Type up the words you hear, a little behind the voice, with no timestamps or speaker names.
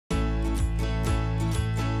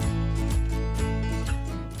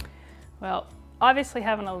Well, obviously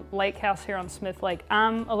having a lake house here on Smith Lake,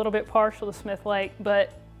 I'm a little bit partial to Smith Lake,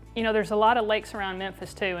 but you know, there's a lot of lakes around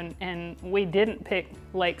Memphis too, and we didn't pick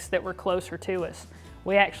lakes that were closer to us.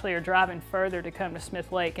 We actually are driving further to come to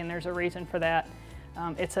Smith Lake, and there's a reason for that.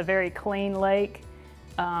 It's a very clean lake,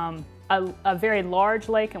 a very large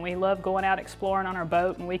lake, and we love going out exploring on our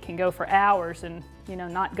boat, and we can go for hours and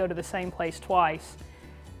not go to the same place twice.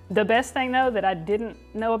 The best thing though that I didn't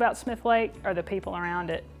know about Smith Lake are the people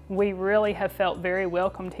around it. We really have felt very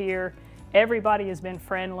welcomed here. Everybody has been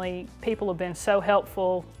friendly. People have been so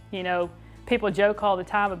helpful. People joke all the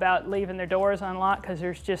time about leaving their doors unlocked because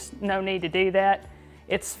there's just no need to do that.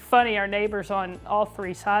 It's funny, our neighbors on all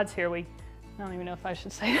three sides here, I don't even know if I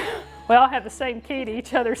should say that. We all have the same key to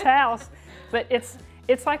each other's house, but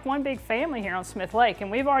it's like one big family here on Smith Lake,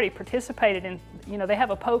 and we've already participated in, they have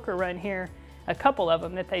a poker run here, a couple of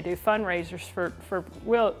them that they do fundraisers for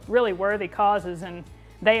really worthy causes, and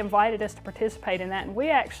they invited us to participate in that, and we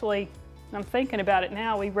actually, I'm thinking about it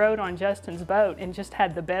now, we rode on Justin's boat and just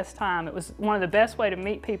had the best time. It was one of the best ways to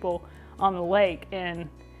meet people on the lake, and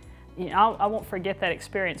I won't forget that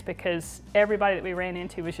experience because everybody that we ran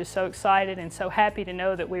into was just so excited and so happy to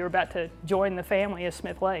know that we were about to join the family of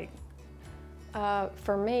Smith Lake.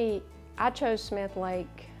 For me, I chose Smith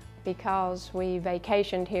Lake because we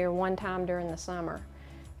vacationed here one time during the summer,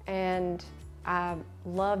 and I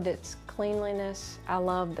loved its cleanliness. I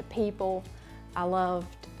loved the people. I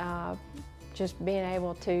loved just being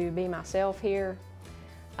able to be myself here.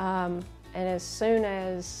 And as soon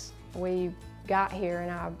as we got here and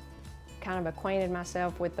I kind of acquainted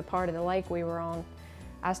myself with the part of the lake we were on,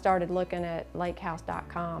 I started looking at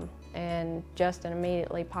lakehouse.com, and Justin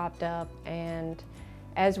immediately popped up, and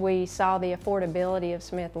as we saw the affordability of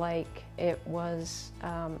Smith Lake, it was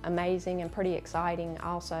amazing and pretty exciting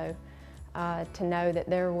also to know that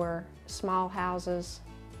there were small houses,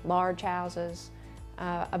 large houses,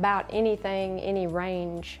 about anything, any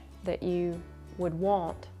range that you would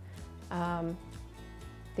want.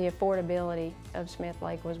 The affordability of Smith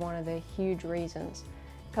Lake was one of the huge reasons,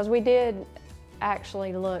 because we did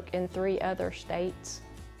actually look in 3 other states.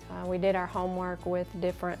 We did our homework with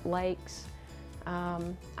different lakes.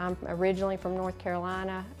 I'm originally from North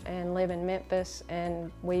Carolina and live in Memphis, and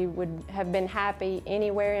we would have been happy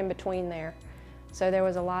anywhere in between there. So there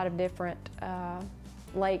was a lot of different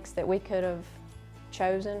lakes that we could have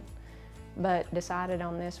chosen, but decided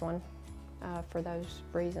on this one for those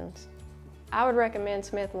reasons. I would recommend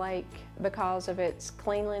Smith Lake because of its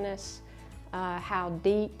cleanliness, how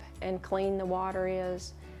deep and clean the water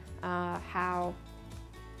is, how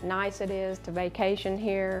nice it is to vacation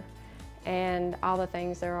here, and all the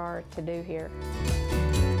things there are to do here.